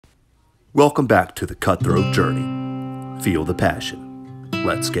Welcome back to the Cutthroat Journey. Feel the passion.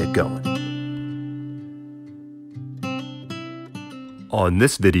 Let's get going. On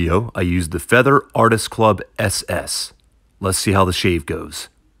this video, I used the Feather Artist Club SS. Let's see how the shave goes.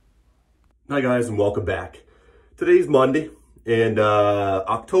 Hi guys, and welcome back. Today's Monday and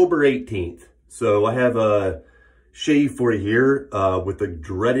October 18th. So I have a shave for you here with the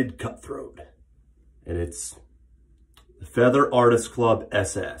dreaded Cutthroat. And it's the Feather Artist Club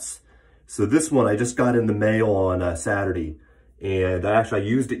SS. So this one I just got in the mail on Saturday, and I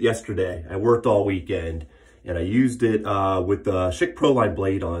used it yesterday. I worked all weekend, and I used it with the Schick Pro Line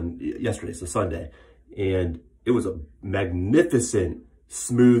blade on yesterday, so Sunday, and it was a magnificent,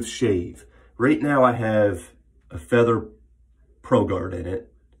 smooth shave. Right now I have a Feather Proguard in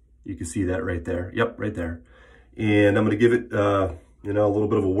it. You can see that right there. Yep, right there. And I'm gonna give it, a little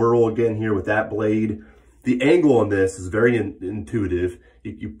bit of a whirl again here with that blade. The angle on this is very intuitive.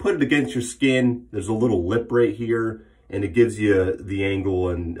 You put it against your skin, there's a little lip right here, and it gives you the angle,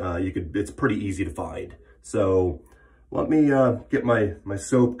 and it's pretty easy to find. So let me get my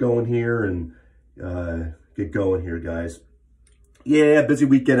soap going here and get going here, guys. Yeah, busy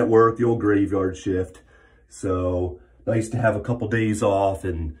weekend at work, the old graveyard shift. So nice to have a couple days off,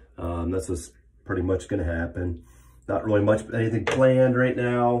 and that's what's pretty much gonna happen. Not really much anything planned right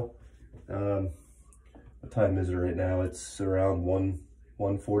now. What time is it right now? It's around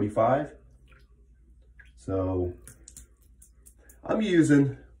 1:45. So I'm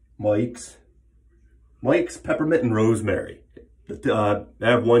using Mike's Peppermint and Rosemary. I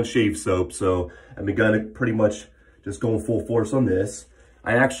have one shave soap, so I'm gonna pretty much just going full force on this.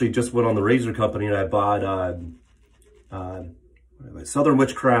 I actually just went on the razor company and I bought Southern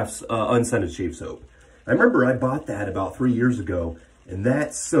Witchcraft's unscented shave soap. I remember I bought that about 3 years ago, and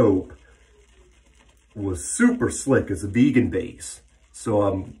that soap was super slick. It's a vegan base. So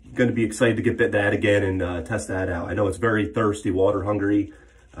I'm going to be excited to get that again and test that out. I know it's very thirsty, water hungry.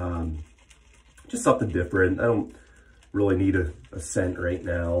 Just something different. I don't really need a scent right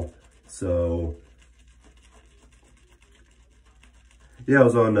now. So yeah, I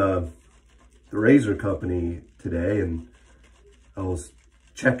was on the razor company today, and I was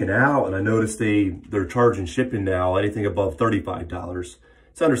checking out, and I noticed they're charging shipping now, anything above $35.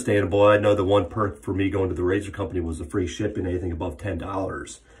 It's understandable. I know the one perk for me going to the razor company was the free shipping, anything above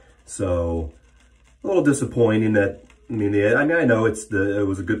 $10. So a little disappointing that, I know it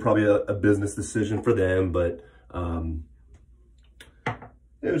was a good, probably a business decision for them, but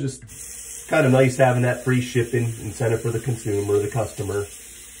it was just kind of nice having that free shipping incentive for the consumer, the customer.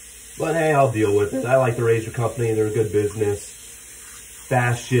 But hey, I'll deal with it. I like the razor company. They're a good business.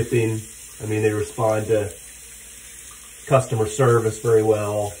 Fast shipping. They respond to customer service very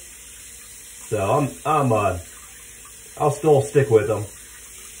well. So I'll still stick with them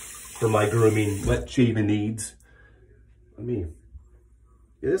for my grooming, wet shaving needs.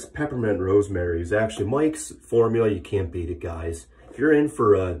 This Peppermint Rosemary is actually Mike's formula. You can't beat it, guys. If you're in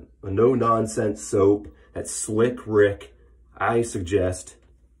for a no-nonsense soap that's Slick Rick, I suggest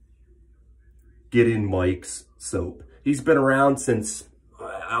getting Mike's soap. He's been around since,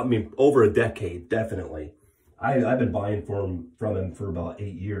 over a decade, definitely. I've been buying from him for about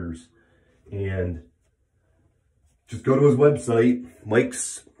 8 years. And just go to his website,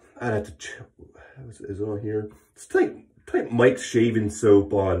 Mike's, I'd have to, is it on here? Just type Mike's shaving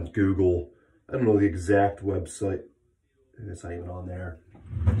soap on Google. I don't know the exact website. It's not even on there.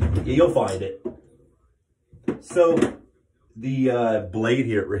 Yeah, you'll find it. So the blade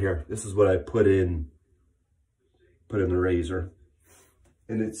here, right here, this is what I put in the razor.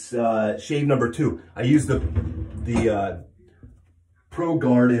 And it's shave number 2. I use the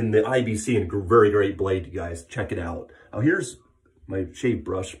Proguard and the IBC, and very great blade, you guys. Check it out. Oh, here's my shave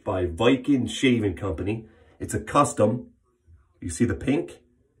brush by Viking Shaving Company. It's a custom. You see the pink?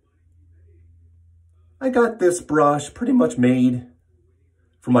 I got this brush pretty much made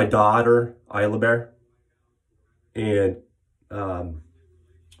for my daughter, Isla Bear. And I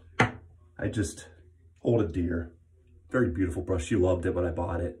just hold it dear. Very beautiful brush. She loved it when I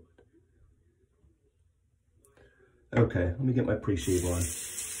bought it. Okay, let me get my pre-shave on.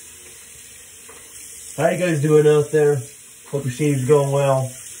 How you guys doing out there? Hope your shave's going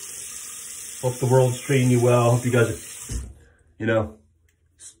well. Hope the world's treating you well. Hope you guys are,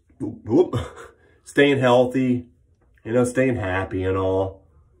 staying healthy, staying happy and all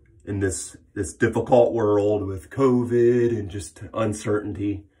in this difficult world with COVID and just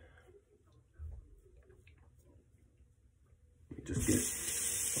uncertainty. Just get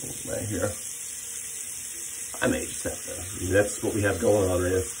right here. I may just have to, that's what we have going on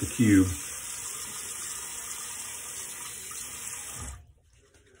right now. It's the cube.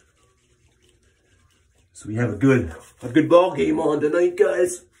 So we have a good ball game on tonight,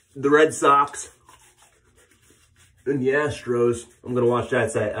 guys. The Red Sox and the Astros. I'm gonna watch that.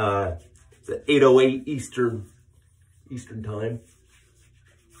 It's at 8:08 Eastern time.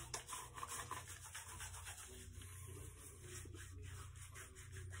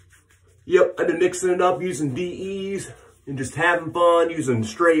 Yep, I've been mixing it up using DEs and just having fun, using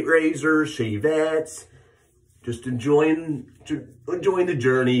straight razors, shavettes, just enjoying the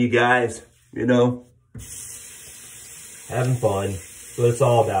journey, you guys, you know. Having fun. That's what it's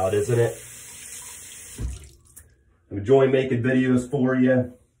all about, isn't it? I'm enjoying making videos for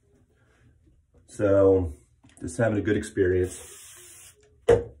you. So, just having a good experience.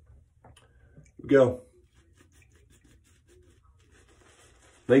 Here we go.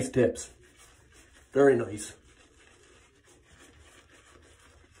 Nice tips. Very nice.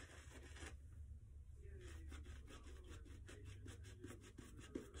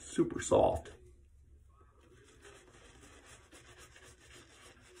 Super soft.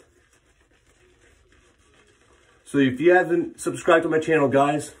 So if you haven't subscribed to my channel,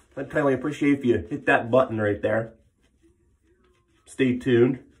 guys, I'd kindly appreciate if you hit that button right there. Stay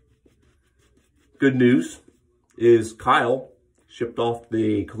tuned. Good news is Kyle shipped off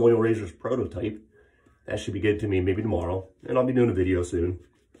the Colonial Razors prototype. That should be getting to me maybe tomorrow. And I'll be doing a video soon.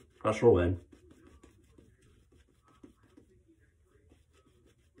 Not sure when.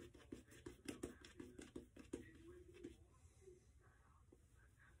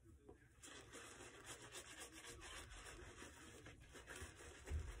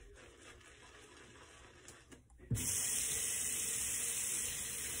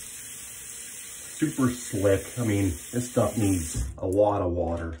 Super slick. I mean, this stuff needs a lot of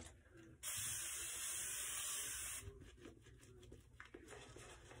water.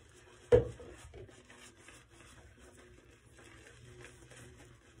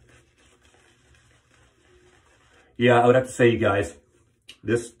 Yeah, I would have to say, you guys,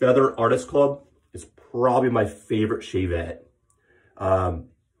 this Feather Artist Club is probably my favorite shavette. I'm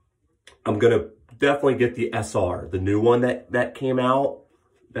gonna definitely get the SR, the new one that came out.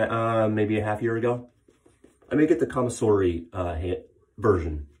 Maybe a half year ago. I may get the commissary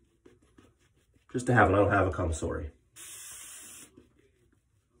version. Just to have it. I don't have a commissary.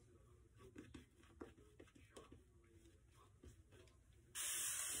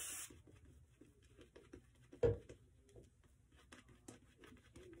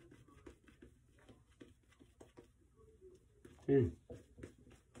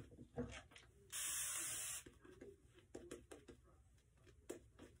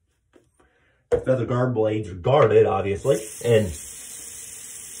 Feather guard blades are guarded, obviously, and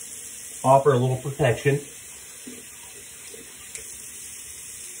offer a little protection.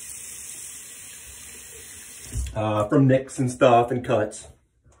 From nicks and stuff and cuts.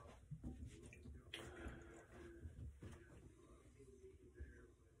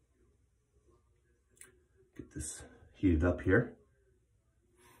 Get this heated up here.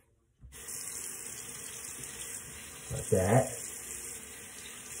 Like that.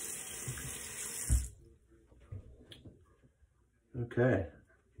 Okay,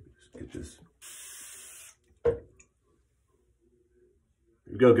 let's get this. Here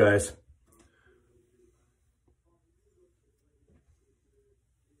we go, guys.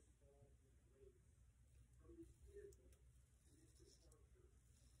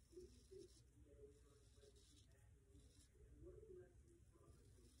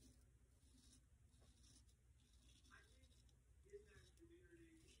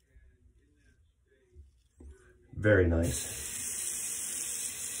 Very nice.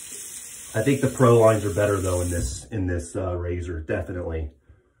 I think the Pro lines are better though in this razor, definitely.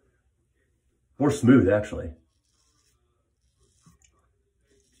 More smooth, actually.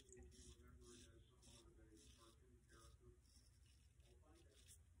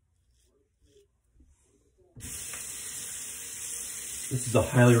 This is a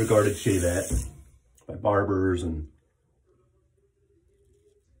highly regarded shavette by barbers and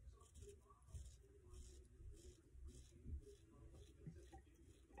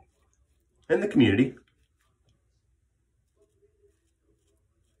the community.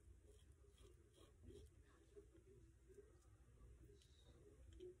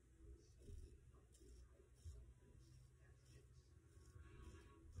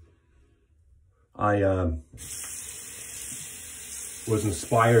 I was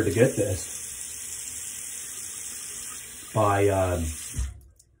inspired to get this by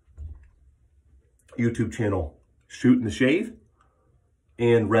YouTube channel Shooting the Shave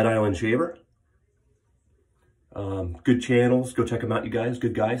and Red Island Shaver. Good channels. Go check them out, you guys.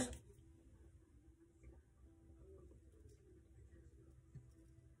 Good guys.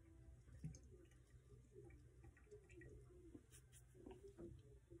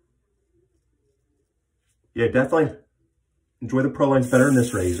 yeah, definitely enjoy the Pro lines better than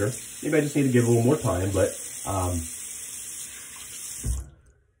this razor. Maybe I just need to give it a little more time, but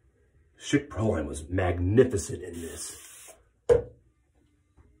Schick Pro line was magnificent in this.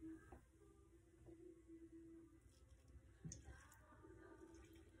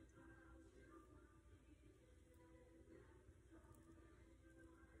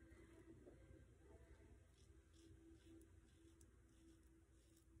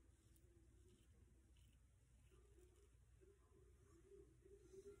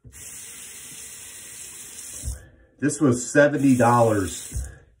 This was $70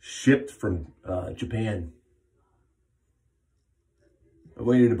 shipped from Japan. I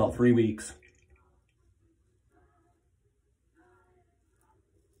waited about 3 weeks.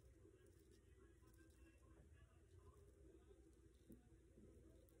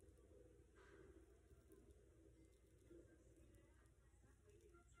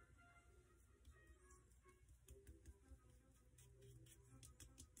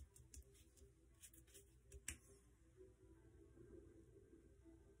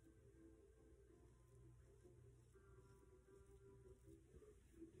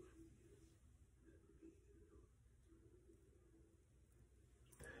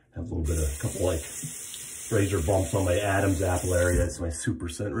 Have a little bit of a couple like razor bumps on my Adam's apple area. That's my super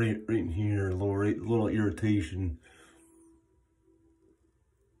scent right in here. A little irritation.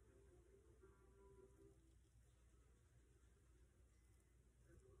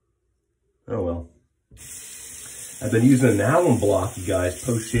 Oh well. I've been using an alum block, you guys,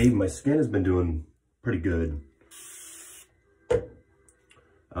 post-shave. My skin has been doing pretty good.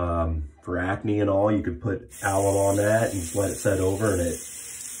 For acne and all, you could put alum on that and just let it set over, and it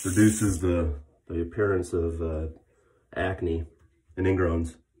reduces the appearance of acne and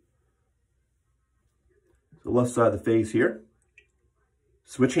ingrowns. So left side of the face here.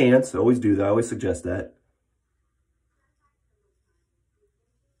 Switch hands, always do that, I always suggest that.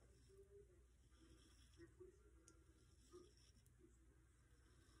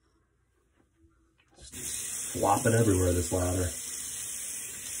 Just flopping everywhere, this lather.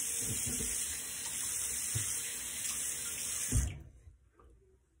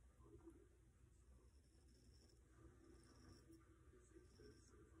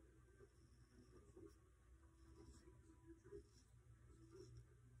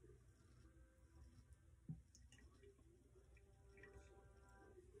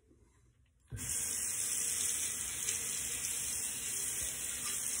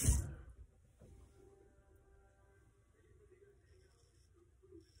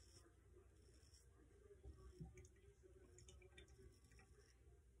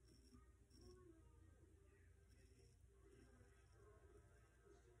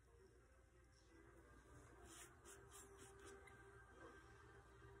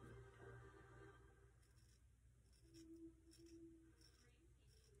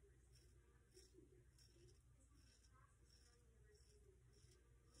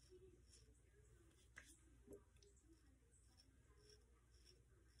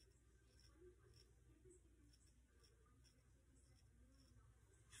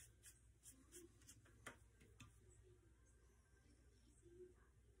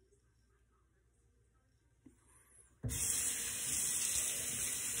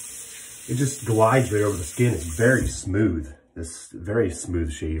 It just glides right over the skin. It's very smooth. This very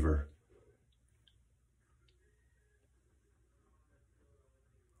smooth shaver.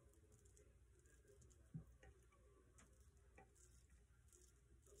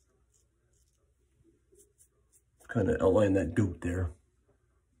 Kind of outline that goat there.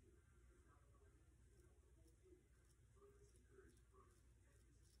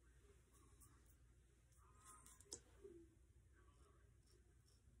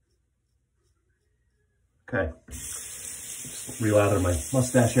 Okay, just relather my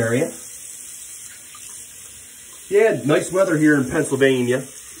mustache area. Yeah, nice weather here in Pennsylvania.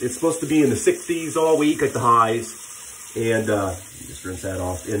 It's supposed to be in the 60s all week at the highs. And just rinse that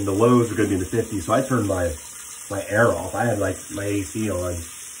off. And the lows are gonna be in the 50s. So I turned my air off. I had like my AC on.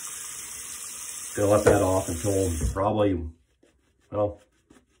 Gonna let that off until probably, well,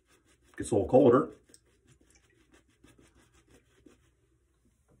 it gets a little colder.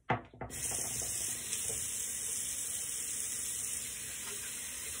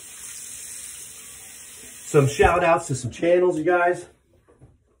 Some shout outs to some channels, you guys.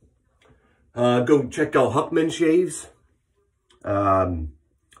 Go check out Huckman Shaves.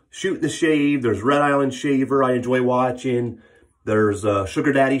 Shoot the Shave. There's Red Island Shaver I enjoy watching. There's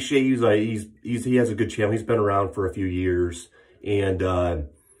Sugar Daddy Shaves. He has a good channel. He's been around for a few years. And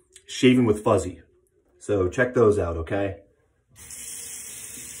Shaving with Fuzzy. So check those out, okay?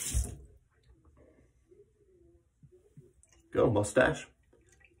 Go, mustache.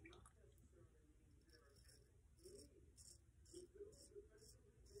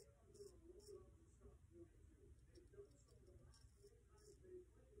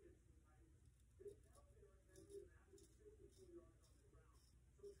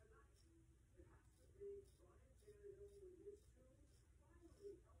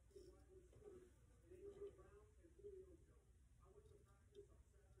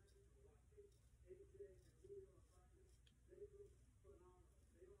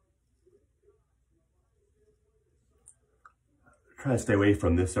 Trying to stay away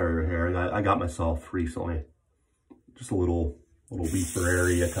from this area here. I got myself recently. Just a little weeper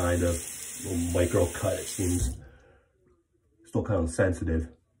area, kind of. Little micro cut, it seems. Still kind of sensitive.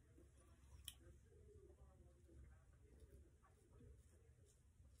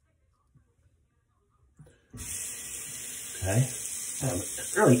 Okay. I'm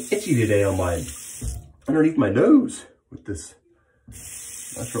really itchy today on my, underneath my nose with this.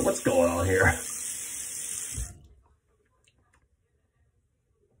 Not sure what's going on here.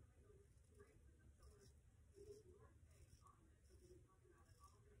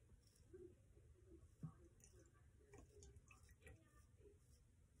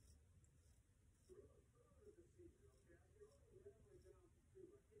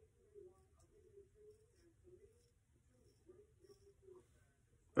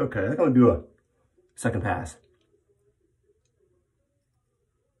 Okay, I think I'm gonna do a second pass.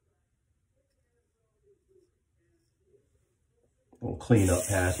 A little cleanup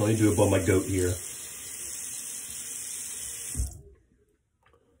pass. Let me do it above my goat here.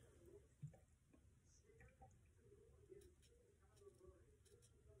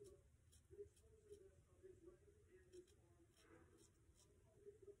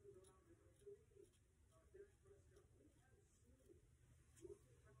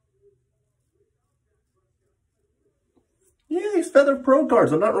 Yeah, these feather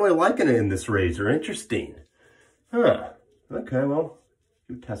Proguards. I'm not really liking it in this razor. Interesting. Huh. Okay, well,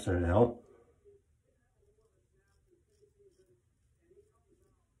 keep testing it out.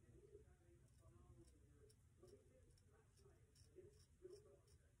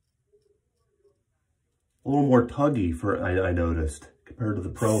 A little more tuggy for I noticed compared to the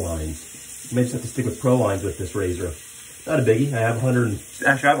Pro lines. You may just have to stick with Pro lines with this razor. Not a biggie. I have 100.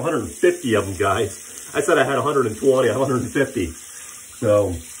 Actually, I have 150 of them, guys. I said I had 120. I have 150.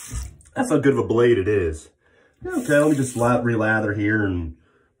 So that's how good of a blade it is. Okay, let me just relather here, and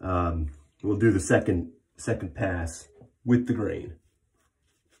we'll do the second pass with the grain.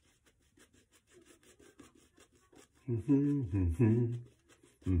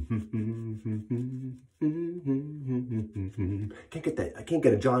 Can't get that. I can't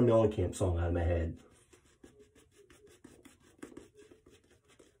get a John Mellencamp song out of my head.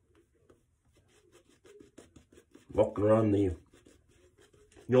 Walking around the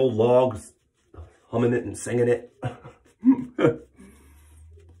old logs, humming it and singing it.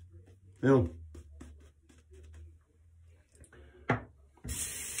 Yeah.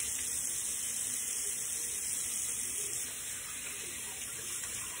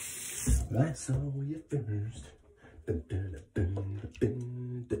 I saw you first.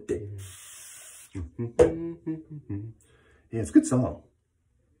 Yeah, it's a good song.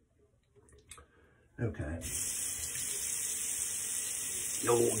 Okay. The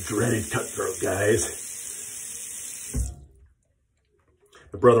old dreaded cutthroat, guys.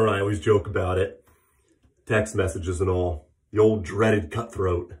 My brother and I always joke about it. Text messages and all. The old dreaded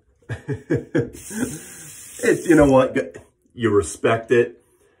cutthroat. It's, you know what? You respect it.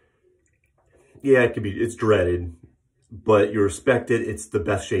 Yeah, it's dreaded, but you respect it. It's the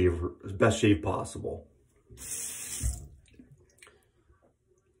best shave possible.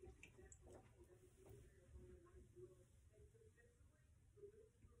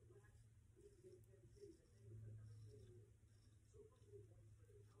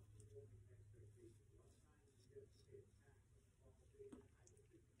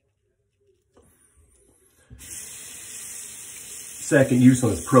 Second use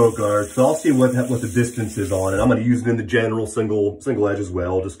on this Proguard, so I'll see what the distance is on it. I'm going to use it in the general single edge as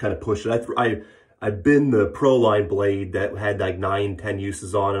well, just kind of push it. I've been the Pro line blade that had like 9-10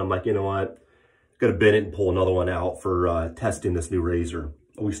 uses on it. I'm like, you know what, gonna bend it and pull another one out for testing this new razor.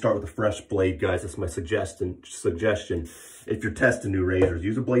 We start with a fresh blade, guys. That's my suggestion. If you're testing new razors,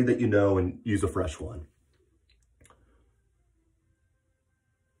 use a blade that you know and use a fresh one.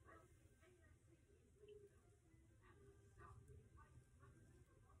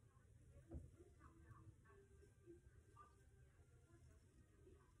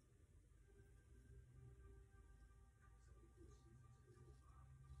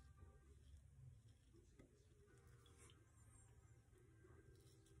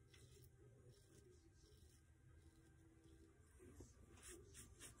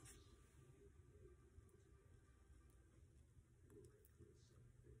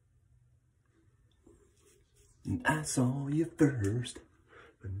 I saw you first.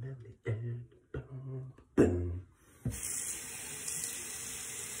 Boom, boom.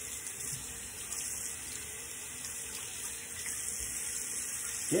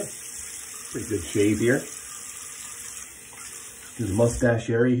 Yeah, pretty good shave here. Do the mustache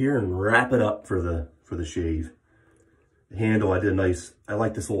area here and wrap it up for the shave. The handle, I did a nice, I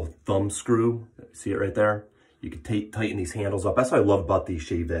like this little thumb screw. See it right there? You can tighten these handles up. That's what I love about these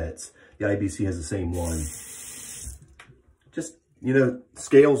shavettes. The IBC has the same one. Just, you know,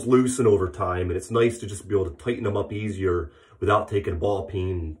 scales loosen over time, and it's nice to just be able to tighten them up easier without taking a ball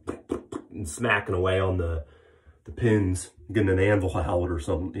peen and smacking away on the pins, getting an anvil out or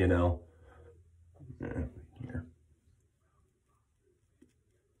something, you know. Here.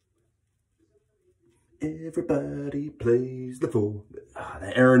 Everybody plays the fool.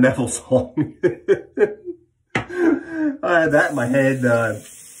 The Aaron Neville song. I had that in my head,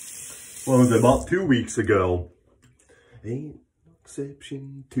 what was it, about 2 weeks ago. Ain't no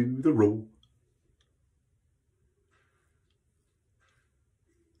exception to the rule.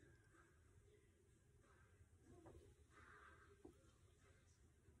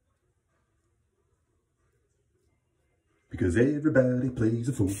 Because everybody plays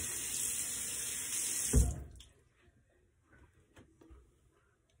a fool.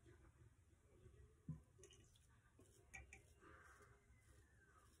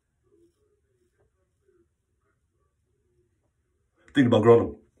 Thinking about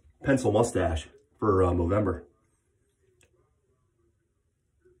growing a pencil mustache for November.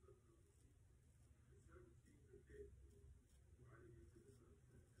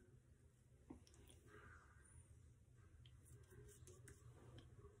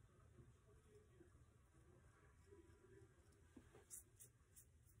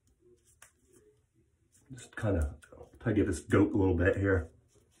 Just kind of try to give this goat a little bit here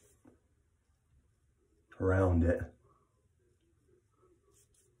around it.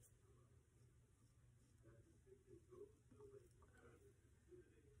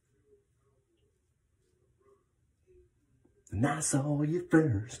 And I saw you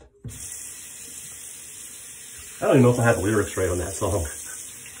first. I don't even know if I have the lyrics right on that song.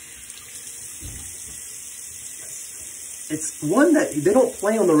 It's one that they don't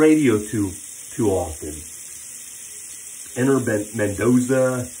play on the radio too often. Enter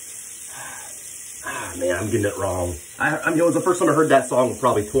Mendoza. Man, I'm getting it wrong. I mean, it was the first time I heard that song in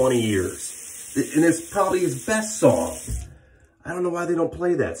probably 20 years. And it's probably his best song. I don't know why they don't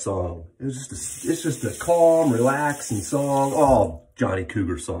play that song. It's just a calm, relaxing song. All Johnny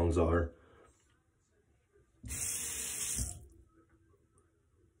Cougar songs are.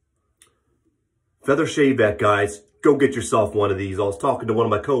 Feather shavette, guys. Go get yourself one of these. I was talking to one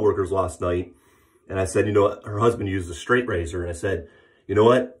of my coworkers last night, and I said, you know what, her husband uses a straight razor, and I said, you know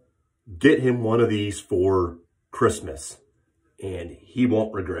what, get him one of these for Christmas, and he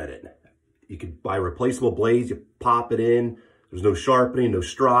won't regret it. You could buy replaceable blades, you pop it in, there's no sharpening, no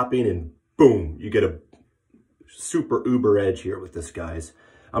stropping, and boom, you get a super uber edge here with this, guys.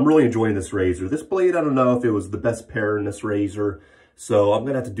 I'm really enjoying this razor. This blade, I don't know if it was the best pair in this razor, so I'm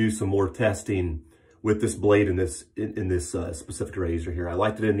gonna have to do some more testing with this blade in this specific razor here. I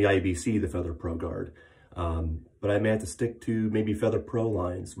liked it in the IBC, the Feather Proguard, but I may have to stick to maybe Feather Pro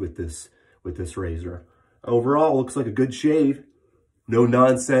lines with this razor. Overall, looks like a good shave. No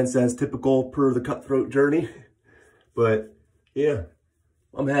nonsense as typical per the Cutthroat journey, but yeah,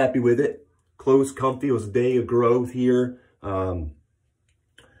 I'm happy with it. Close, comfy. It was a day of growth here, but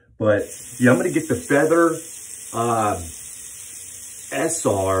yeah, I'm gonna get the Feather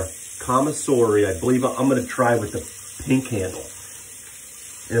SR Commissary. I believe I'm going to try with the pink handle.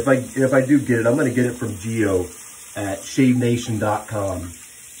 And if I do get it, I'm going to get it from Gio at shavenation.com.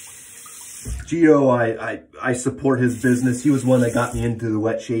 Gio, I support his business. He was one that got me into the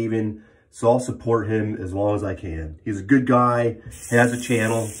wet shaving, so I'll support him as long as I can. He's a good guy. He has a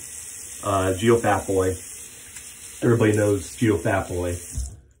channel, Gio Fat Boy. Everybody knows Gio Fat Boy.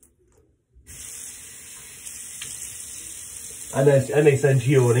 I may send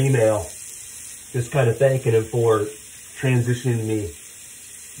Gio an email just kind of thanking him for transitioning me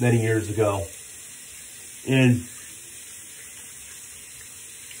many years ago. And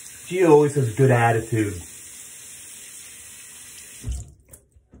Gio always has a good attitude.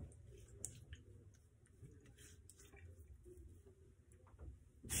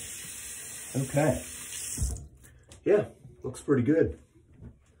 Okay. Yeah, looks pretty good.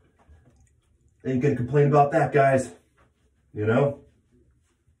 Ain't gonna complain about that, guys. You know?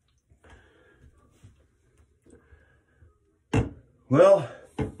 Well,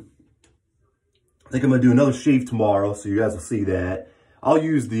 I think I'm going to do another shave tomorrow, so you guys will see that. I'll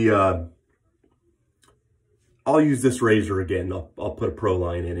use the I'll use this razor again. I'll put a Pro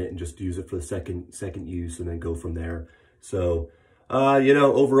line in it and just use it for the second use and then go from there. So, you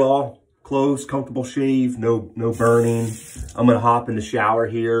know, overall, close, comfortable shave, no burning. I'm gonna hop in the shower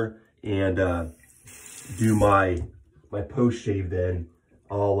here and do my post shave. Then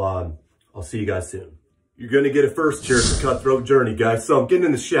I'll see you guys soon. You're gonna get a first here at the Cutthroat Journey, guys. So I'm getting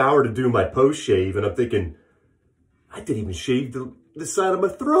in the shower to do my post shave, and I'm thinking, I didn't even shave the side of my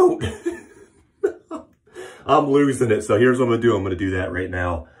throat. I'm losing it. So here's what I'm gonna do. I'm gonna do that right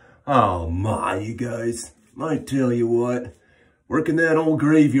now. Oh my, you guys, I tell you what, working that old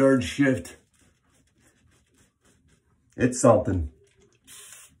graveyard shift, it's something.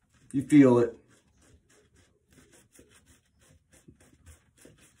 You feel it.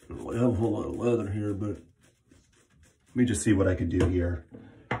 I don't have a whole lot of leather here, but let me just see what I can do here.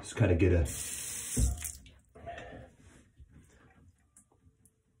 Just kind of get a...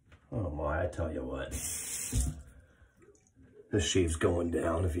 Oh my, I tell you what. This shave's going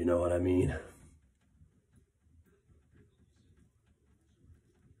down, if you know what I mean.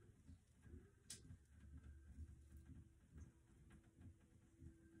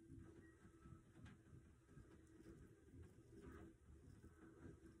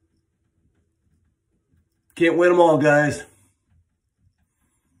 Can't win them all, guys.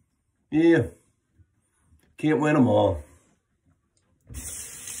 Yeah. Can't win them all.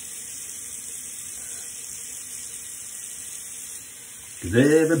 Cause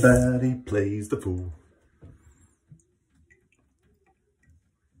everybody plays the fool.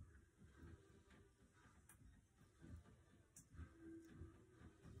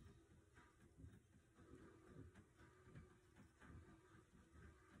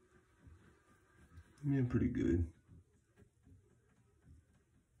 Yeah, pretty good.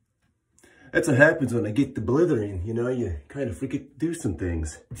 That's what happens when I get the blithering, you know, you kind of forget to do some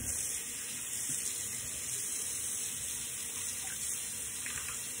things.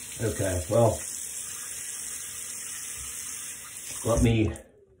 Okay, well, let me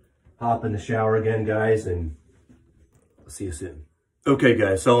hop in the shower again, guys, and I'll see you soon. Okay,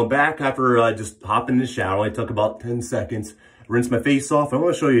 guys, so I'm back after just hopping in the shower. It took about 10 seconds. Rinse my face off. I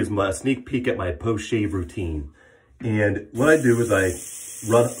want to show you a sneak peek at my post-shave routine. And what I do is I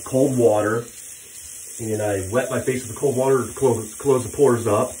run cold water, and I wet my face with the cold water to close the pores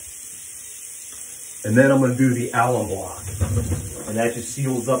up. And then I'm going to do the alum block. And that just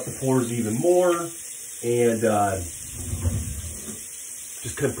seals up the pores even more, and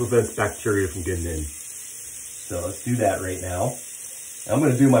just kind of prevents bacteria from getting in. So let's do that right now. I'm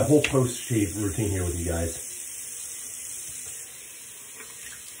going to do my whole post-shave routine here with you guys.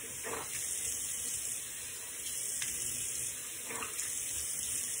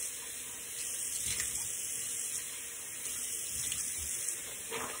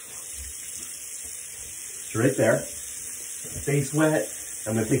 So right there, my face wet.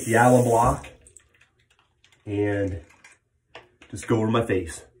 I'm going to take the alum block and just go over my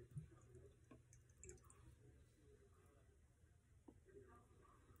face.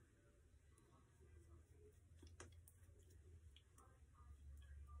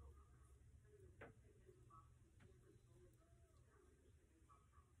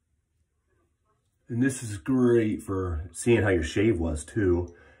 And this is great for seeing how your shave was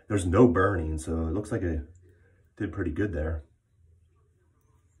too. There's no burning, so it looks like I did pretty good there.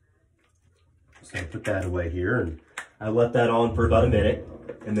 So I put that away here, and I let that on for about a minute,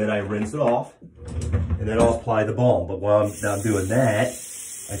 and then I rinse it off, and then I'll apply the balm. But while I'm doing that,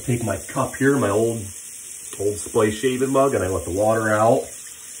 I take my cup here, my old splay shaving mug, and I let the water out.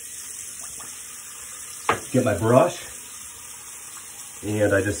 Get my brush,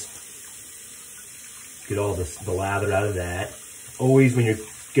 and I just get all the lather out of that. Always when you're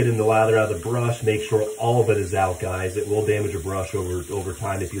getting the lather out of the brush, make sure all of it is out, guys. It will damage your brush over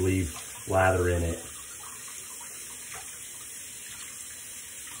time if you leave lather in it.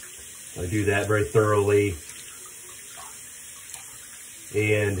 I do that very thoroughly.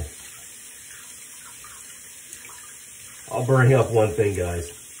 And I'll bring up one thing,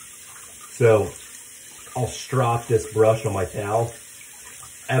 guys. So I'll strop this brush on my towel.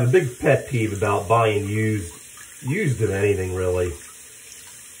 I have a big pet peeve about buying used of anything, really.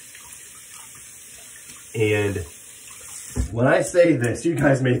 And when I say this, you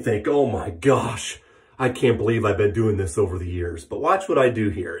guys may think, oh my gosh, I can't believe I've been doing this over the years. But watch what I do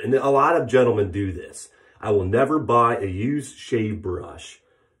here. And a lot of gentlemen do this. I will never buy a used shave brush,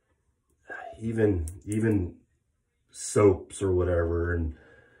 even soaps or whatever. And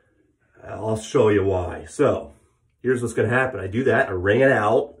I'll show you why. So here's what's going to happen. I do that. I wring it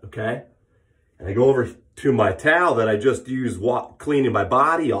out, okay? And I go over to my towel that I just used cleaning my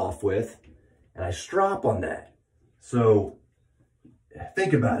body off with, and I strop on that. So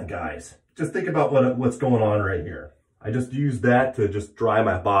think about it, guys. Just think about what's going on right here. I just use that to just dry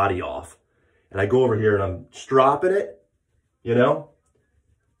my body off. And I go over here and I'm stropping it, you know?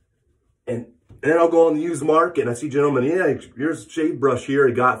 And then I'll go on the used market and I see gentlemen, yeah, here's a shave brush here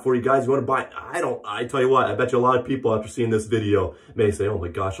I got for you guys. You want to buy it? I tell you what, I bet you a lot of people after seeing this video may say, oh my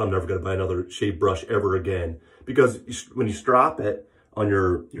gosh, I'm never going to buy another shave brush ever again. Because when you strop it on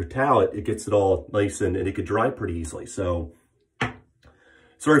your towel, it gets it all nice and it can dry pretty easily. So,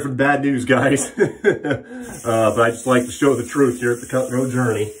 sorry for the bad news, guys. But I just like to show the truth here at the Cut Road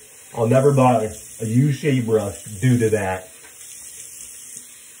Journey. I'll never buy a used shave brush due to that.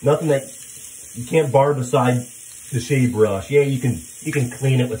 Nothing that you can't bar beside the shave brush. Yeah, you can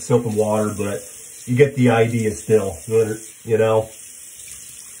clean it with soap and water, but you get the idea still. You know,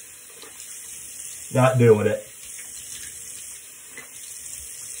 not doing it.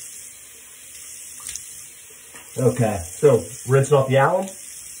 Okay, so rinsing off the alum.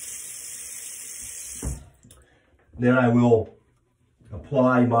 Then I will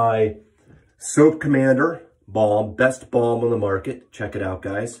apply my Soap Commander balm, best balm on the market. Check it out,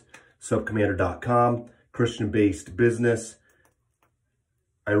 guys. SoapCommander.com, Christian-based business.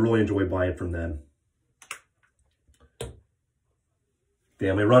 I really enjoy buying from them.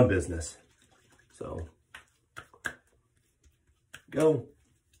 Family-run business. So, go.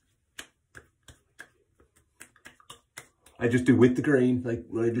 I just do with the grain, like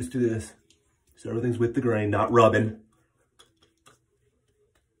when I just do this. So everything's with the grain, not rubbing.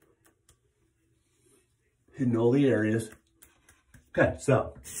 Hitting all the areas. Okay,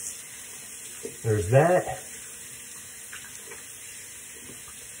 so there's that.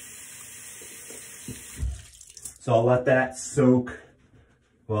 So I'll let that soak,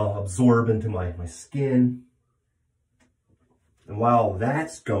 well, absorb into my skin. And while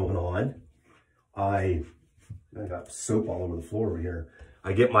that's going on, I got soap all over the floor over here.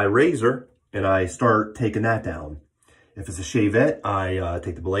 I get my razor and I start taking that down. If it's a shavette, I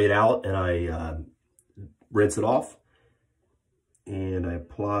take the blade out and I rinse it off. And I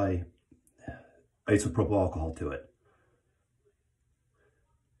apply isopropyl alcohol to it.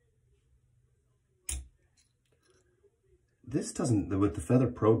 This doesn't, with the Feather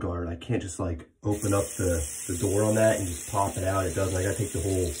Proguard, I can't just like open up the door on that and just pop it out. It doesn't. I gotta take the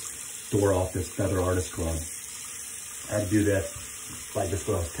whole door off this Feather Artist Club. I had to do that, like just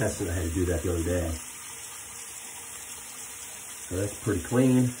when I was testing, I had to do that the other day. So that's pretty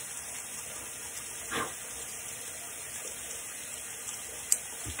clean.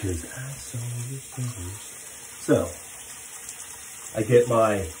 Because I saw your fingers. So, I get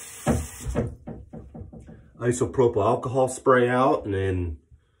my isopropyl alcohol spray out, and then,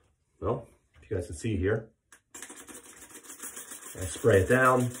 well, if you guys can see here, I spray it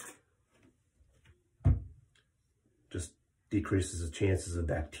down. Just decreases the chances of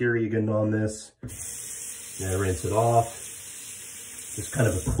bacteria getting on this. Then I rinse it off. Just kind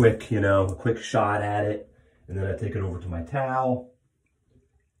of a quick, a quick shot at it. And then I take it over to my towel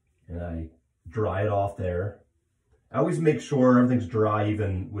and I dry it off there. I always make sure everything's dry,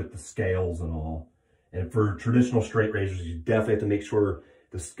 even with the scales and all. And for traditional straight razors, you definitely have to make sure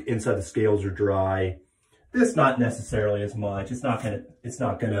the inside the scales are dry. This not necessarily as much. It's not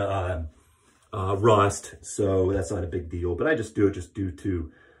gonna rust, so that's not a big deal. But I just do it just due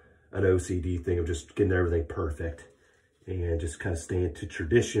to an OCD thing of just getting everything perfect and just kind of staying to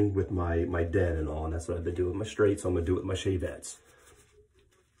tradition with my dead and all. And that's what I've been doing with my straights. So I'm gonna do it with my shavettes.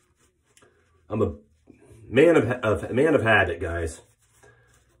 I'm a man of habit, guys.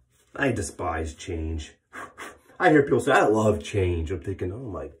 I despise change. I hear people say, I love change. I'm thinking, oh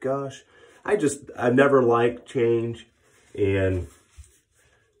my gosh. I've never liked change. And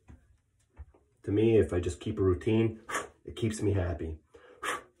to me, if I just keep a routine, it keeps me happy.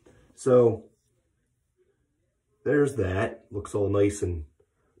 So there's that. Looks all nice and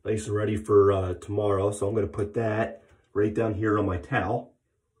ready for tomorrow. So I'm going to put that right down here on my towel.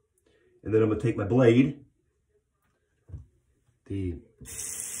 And then I'm going to take my blade, the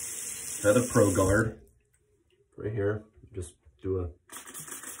Feather Proguard, right here. Just do a,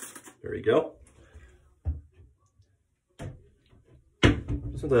 there you go.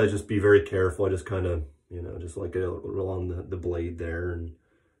 Sometimes I just be very careful. I just kind of, just like along the blade there and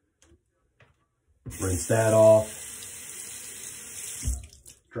rinse that off.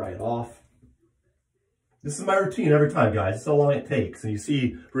 Dry it off. This is my routine every time, guys. This is how long it takes. And you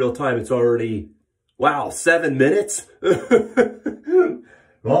see real time, it's already, wow, 7 minutes?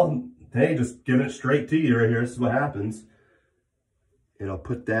 Well, hey, just giving it straight to you right here. This is what happens. And I'll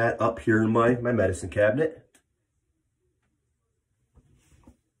put that up here in my medicine cabinet.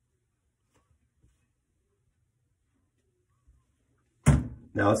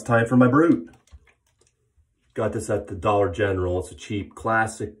 now it's time for my Brute. Got this at the Dollar General. It's a cheap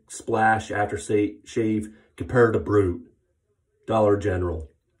classic splash aftershave compared to Brute. Dollar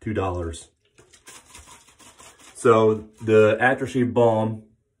General, $2. So the aftershave balm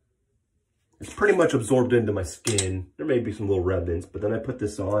is pretty much absorbed into my skin. There may be some little remnants, but then I put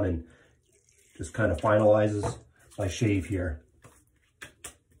this on and just kind of finalizes my shave here.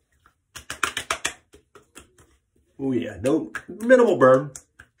 Oh yeah, no, minimal burn.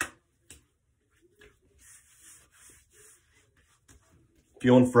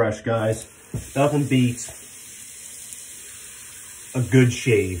 Feeling fresh, guys. Nothing beats a good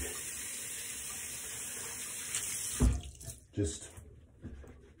shave. Just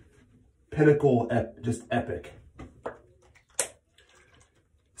pinnacle, just epic.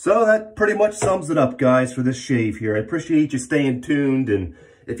 So that pretty much sums it up, guys, for this shave here. I appreciate you staying tuned, and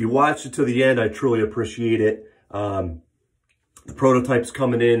if you watched it to the end, I truly appreciate it. The prototype's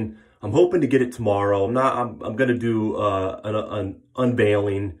coming in. I'm hoping to get it tomorrow. I'm gonna do an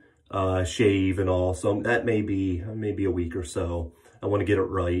unveiling shave and all, so that may be a week or so. I want to get it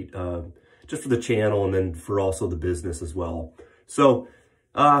right, just for the channel and then for also the business as well. So,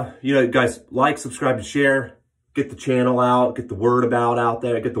 you know, guys, like, subscribe, and share. Get the channel out, get the word out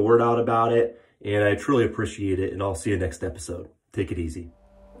there, get the word out about it, and I truly appreciate it. And I'll see you next episode. Take it easy.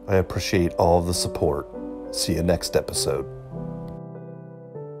 I appreciate all of the support. See you next episode.